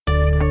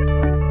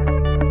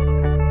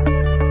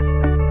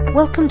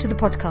Welcome to the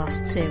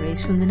podcast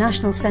series from the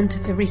National Centre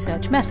for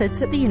Research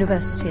Methods at the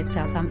University of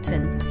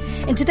Southampton.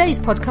 In today's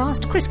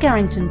podcast, Chris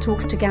Garrington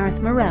talks to Gareth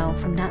Morrell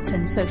from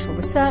NatSen Social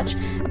Research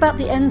about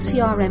the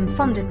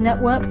NCRM-funded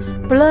network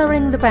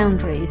Blurring the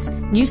Boundaries,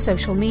 New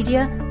Social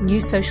Media,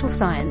 New Social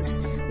Science,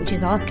 which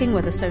is asking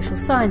whether social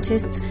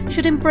scientists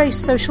should embrace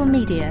social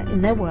media in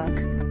their work.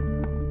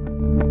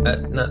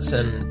 At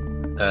NatSen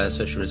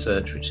Social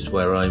Research, which is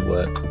where I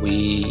work,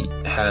 we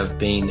have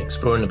been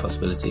exploring the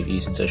possibility of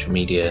using social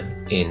media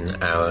in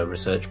our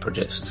research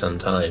projects for some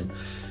time.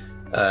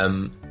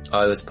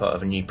 I was part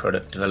of a new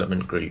product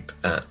development group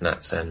at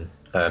NatSen,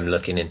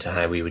 looking into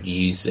how we would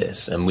use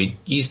this, and we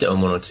used it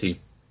on one or two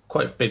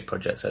quite big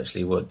projects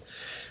actually.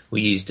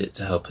 We used it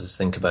to help us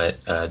think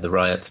about the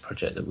riots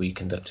project that we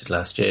conducted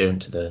last year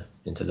into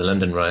the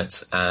London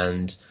riots,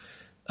 and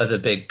other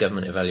big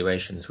government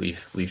evaluations.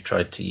 We've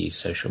tried to use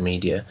social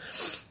media.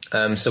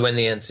 So when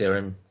the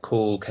NCRM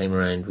call came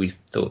around, we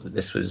thought that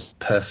this was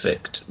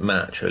perfect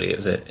match, really.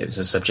 It was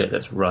a subject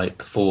that's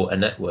ripe for a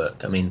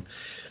network. I mean,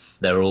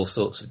 there are all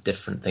sorts of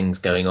different things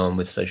going on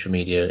with social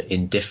media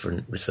in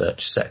different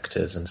research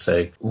sectors. And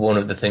so one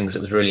of the things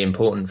that was really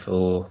important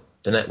for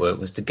the network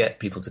was to get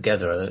people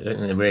together. I don't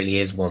think there really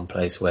is one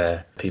place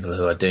where people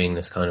who are doing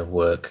this kind of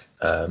work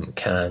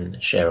can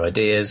share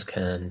ideas,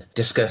 can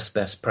discuss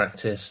best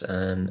practice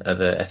and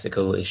other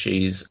ethical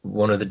issues.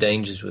 One of the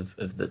dangers of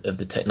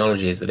the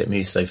technology is that it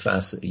moves so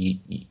fast that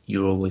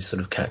you're always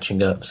sort of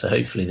catching up. So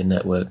hopefully the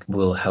network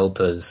will help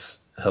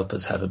us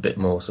have a bit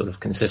more sort of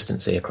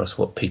consistency across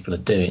what people are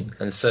doing.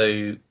 And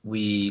so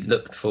we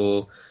looked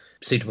for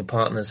suitable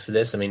partners for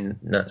this. I mean,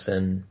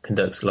 NatSen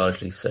conducts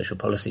largely social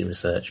policy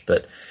research,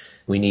 but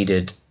we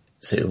needed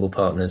suitable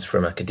partners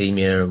from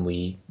academia, and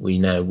we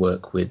now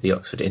work with the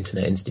Oxford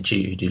Internet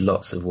Institute, who do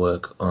lots of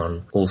work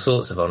on all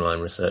sorts of online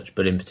research,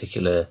 but in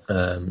particular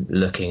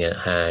looking at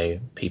how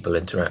people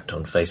interact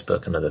on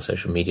Facebook and other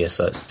social media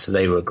sites. So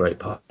they were a great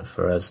partner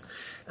for us.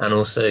 And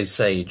also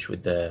Sage,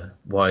 with their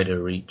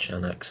wider reach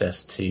and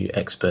access to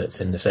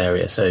experts in this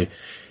area. So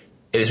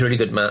it was a really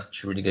good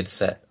match, a really good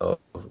set of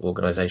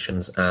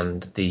organisations,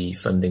 and the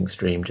funding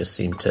stream just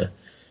seemed to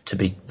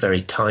be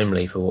very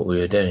timely for what we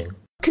were doing.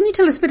 Can you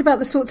tell us a bit about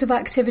the sorts of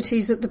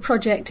activities that the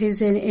project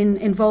is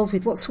involved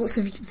with? What sorts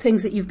of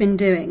things that you've been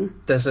doing?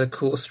 There's a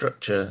core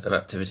structure of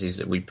activities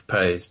that we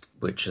proposed,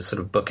 which are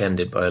sort of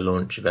bookended by a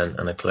launch event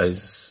and a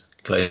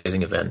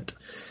closing event.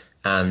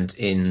 And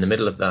in the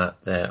middle of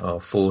that, there are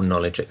 4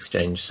 knowledge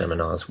exchange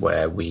seminars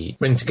where we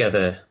bring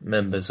together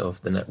members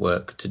of the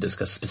network to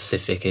discuss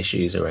specific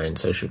issues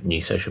around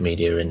new social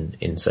media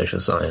in social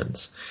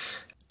science.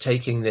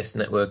 Taking this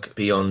network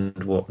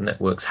beyond what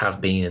networks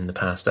have been in the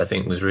past, I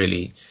think was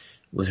really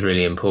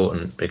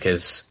important,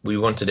 because we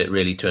wanted it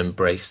really to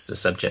embrace the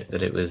subject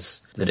that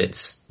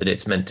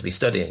it's meant to be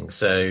studying.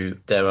 So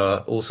there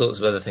are all sorts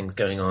of other things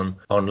going on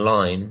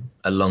online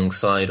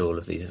alongside all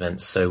of these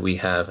events. So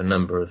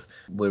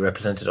we're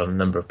represented on a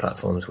number of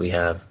platforms. We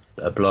have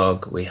a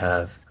blog, we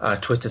have our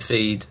Twitter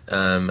feed,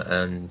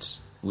 and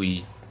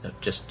we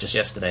just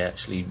yesterday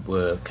actually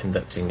were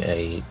conducting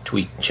a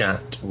tweet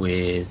chat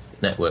with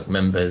network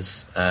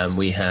members.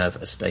 We have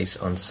a space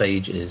on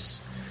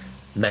Sage's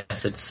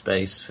method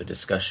space for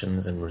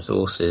discussions and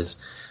resources.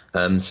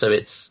 So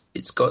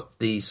it's got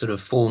the sort of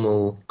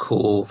formal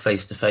core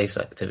face-to-face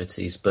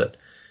activities, but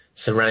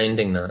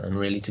surrounding that, and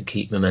really to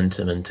keep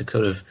momentum and to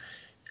kind of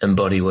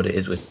embody what it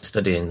is we're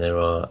studying, there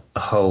are a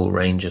whole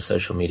range of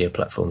social media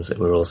platforms that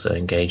we're also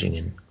engaging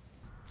in.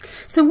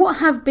 So what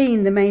have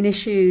been the main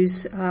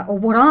issues, or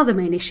what are the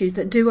main issues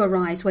that do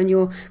arise when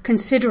you're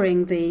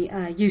considering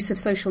the use of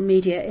social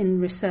media in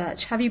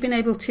research? Have you been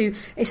able to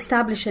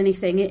establish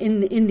anything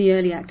in the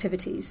early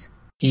activities?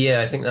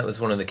 Yeah, I think that was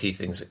one of the key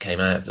things that came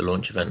out of the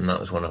launch event, and that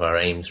was one of our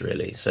aims,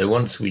 really. So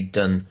once we'd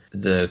done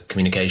the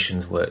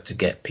communications work to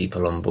get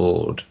people on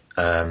board,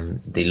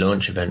 the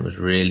launch event was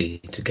really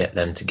to get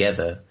them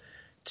together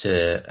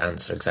to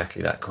answer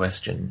exactly that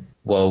question.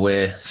 While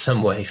we're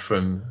some way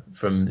from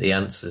the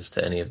answers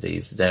to any of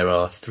these, there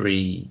are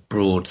 3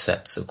 broad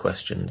sets of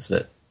questions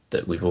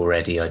that we've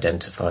already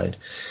identified.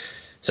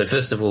 So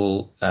first of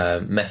all,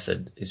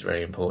 method is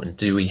very important.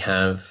 Do we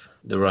have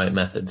the right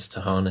methods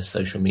to harness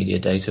social media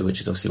data,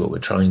 which is obviously what we're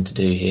trying to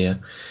do here?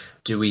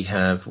 Do we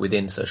have,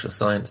 within social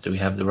science, do we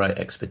have the right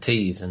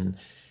expertise? And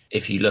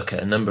if you look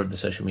at a number of the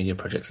social media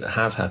projects that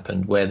have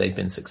happened, where they've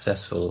been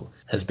successful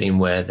has been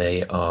where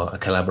they are a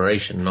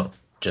collaboration, not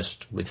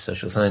just with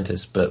social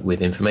scientists, but with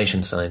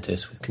information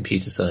scientists, with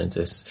computer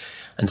scientists.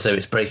 And so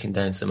it's breaking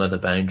down some other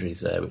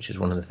boundaries there, which is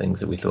one of the things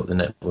that we thought the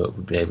network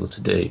would be able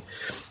to do.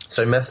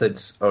 So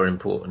methods are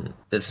important.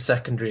 There's a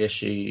second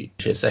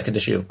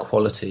issue of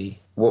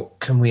quality. What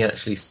can we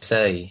actually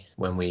say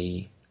when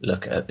we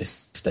look at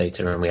this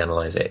data and we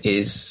analyse it?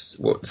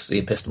 What's the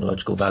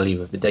epistemological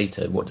value of the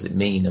data? What does it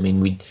mean? I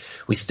mean,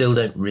 we still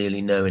don't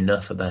really know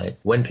enough about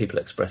when people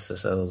express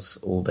themselves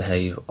or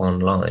behave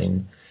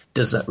online.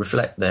 Does that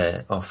reflect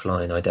their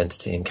offline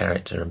identity and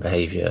character and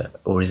behaviour,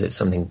 or is it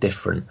something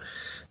different?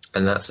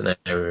 And that's an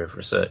area of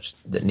research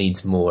that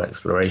needs more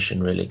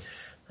exploration, really.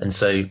 And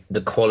so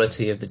the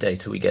quality of the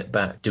data we get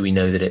back, do we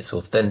know that it's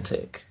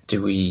authentic?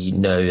 Do we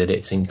know that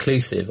it's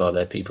inclusive? Are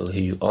there people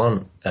who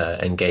aren't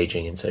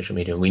engaging in social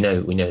media? And we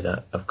know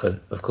that,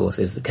 of course,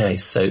 is the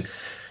case. So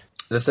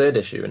the third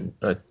issue,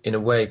 and in a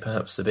way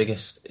perhaps the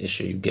biggest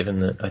issue, given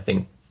that I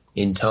think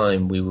in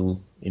time we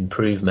will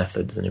improve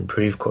methods and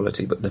improve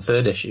quality, but the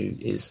third issue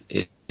is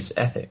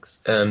ethics.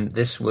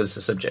 This was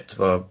the subject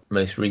of our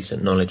most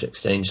recent knowledge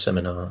exchange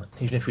seminar.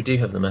 Even if we do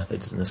have the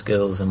methods and the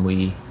skills and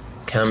we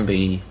can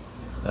be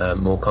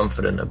more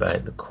confident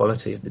about the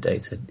quality of the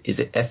data, is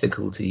it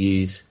ethical to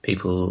use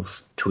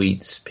people's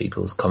tweets,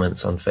 people's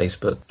comments on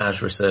Facebook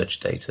as research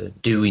data?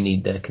 Do we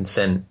need their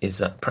consent? Is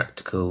that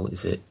practical?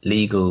 Is it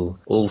legal?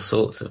 All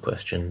sorts of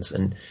questions.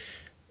 And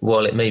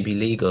while it may be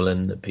legal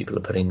and that people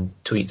are putting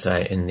tweets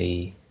out in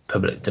the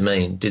public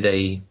domain, do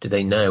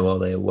they know, are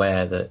they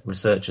aware that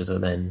researchers are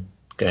then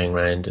going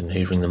around and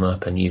hoovering them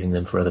up and using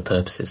them for other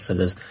purposes? So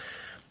there's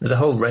a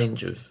whole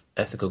range of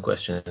ethical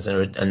questions,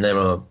 and there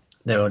are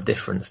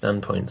different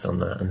standpoints on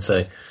that. And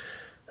so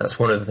that's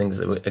one of the things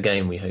that,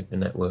 we hope the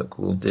network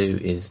will do,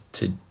 is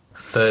to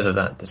further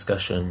that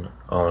discussion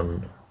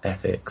on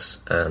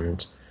ethics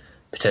and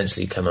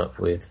potentially come up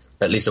with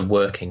at least a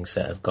working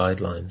set of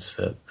guidelines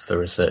for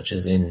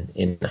researchers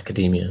in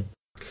academia.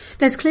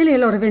 There's clearly a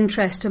lot of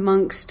interest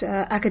amongst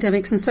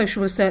academics and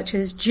social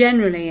researchers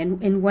generally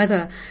in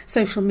whether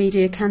social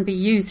media can be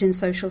used in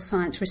social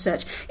science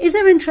research. Is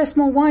there interest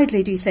more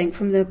widely, do you think,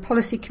 from the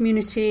policy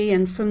community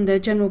and from the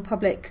general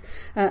public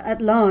at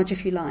large,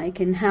 if you like,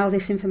 in how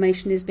this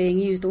information is being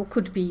used or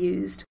could be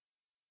used?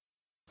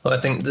 Well, I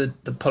think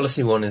the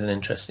policy one is an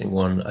interesting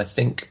one. I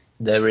think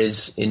there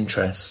is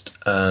interest.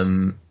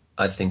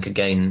 I think,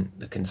 again,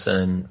 the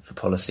concern for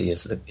policy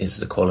is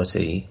the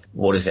quality.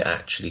 What is it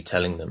actually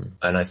telling them?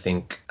 And I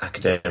think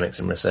academics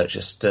and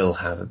researchers still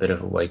have a bit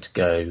of a way to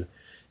go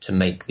to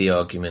make the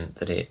argument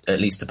that it,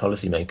 at least the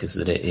policymakers,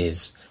 that it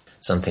is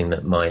something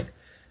that might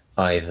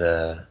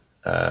either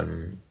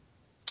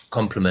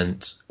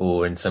complement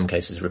or in some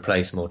cases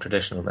replace more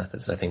traditional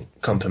methods. I think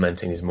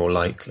complementing is more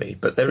likely.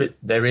 But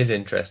there is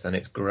interest, and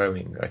it's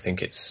growing. I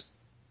think it's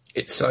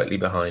slightly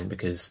behind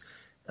because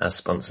as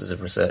sponsors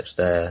of research,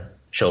 they're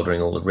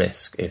shouldering all the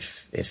risk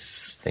if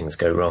things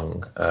go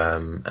wrong.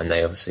 And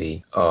they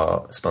obviously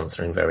are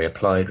sponsoring very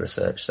applied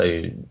research,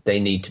 so they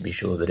need to be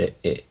sure that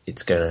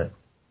it's going to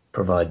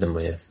provide them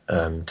with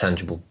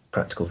tangible,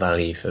 practical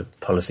value for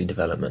policy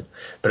development.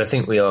 But I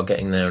think we are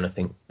getting there, and I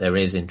think there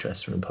is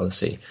interest from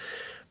policy.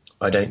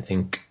 I don't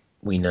think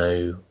we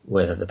know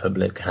whether the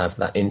public have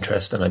that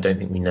interest, and I don't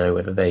think we know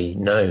whether they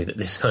know that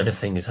this kind of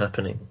thing is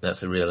happening.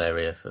 That's a real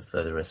area for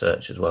further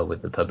research as well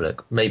with the public,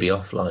 maybe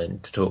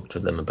offline, to talk to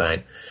them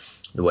about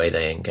the way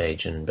they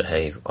engage and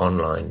behave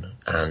online,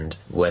 and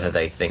whether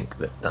they think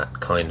that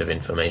kind of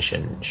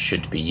information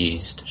should be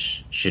used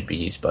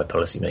by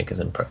policymakers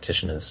and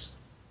practitioners.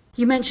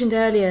 You mentioned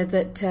earlier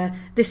that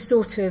this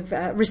sort of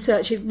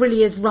research, it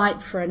really is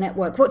ripe for a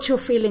network. What's your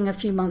feeling a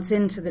few months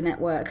into the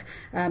network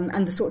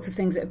and the sorts of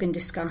things that have been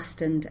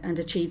discussed and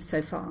achieved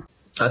so far?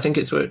 I think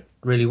it's worked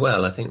really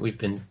well. I think we've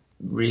been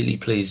really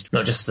pleased,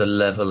 not just the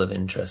level of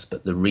interest,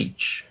 but the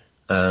reach.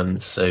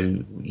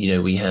 So,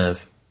 we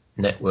have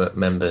network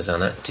members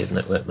and active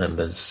network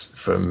members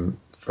from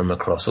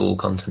across all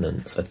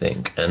continents, I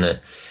think. And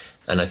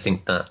I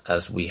think that,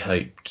 as we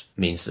hoped,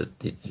 means that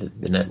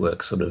the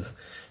network sort of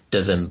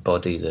does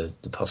embody the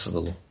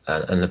possible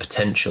and the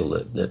potential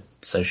that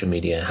social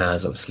media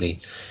has,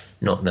 obviously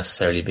not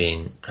necessarily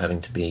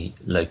having to be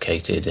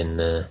located in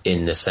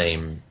the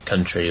same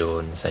country or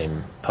in the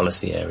same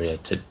policy area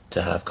to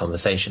have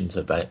conversations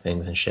about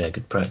things and share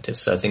good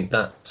practice. So I think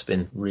that's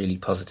been really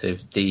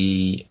positive.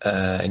 The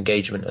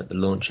engagement at the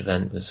launch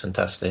event was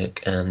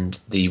fantastic, and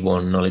the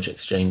one knowledge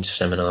exchange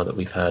seminar that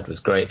we've had was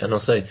great. And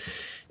also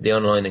the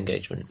online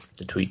engagement,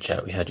 the tweet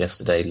chat we had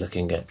yesterday,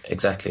 looking at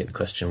exactly the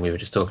question we were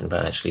just talking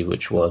about, actually,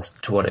 which was,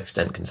 to what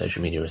extent can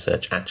social media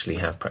research actually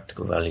have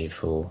practical value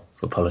for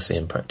policy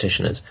and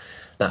practitioners?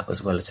 That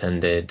was well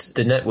attended.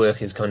 The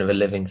network is kind of a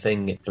living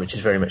thing, which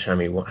is very much how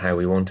we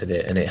wanted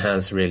it, and it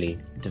has really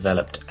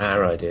developed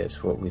our ideas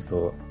for what we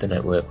thought the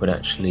network would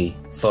actually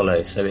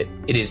follow. So it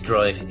is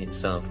driving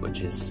itself,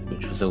 which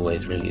was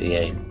always really the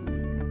aim.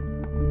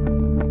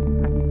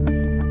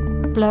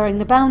 Blurring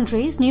the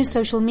Boundaries, New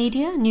Social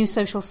Media, New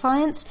Social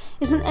Science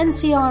is an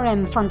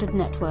NCRM-funded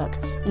network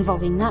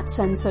involving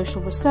NatSen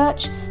Social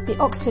Research, the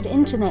Oxford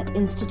Internet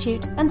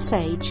Institute and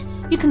SAGE.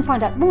 You can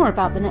find out more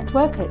about the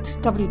network at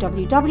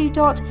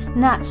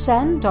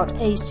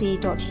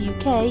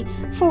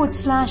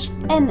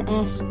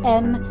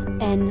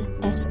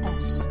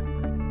www.natsen.ac.uk/NSMNSS.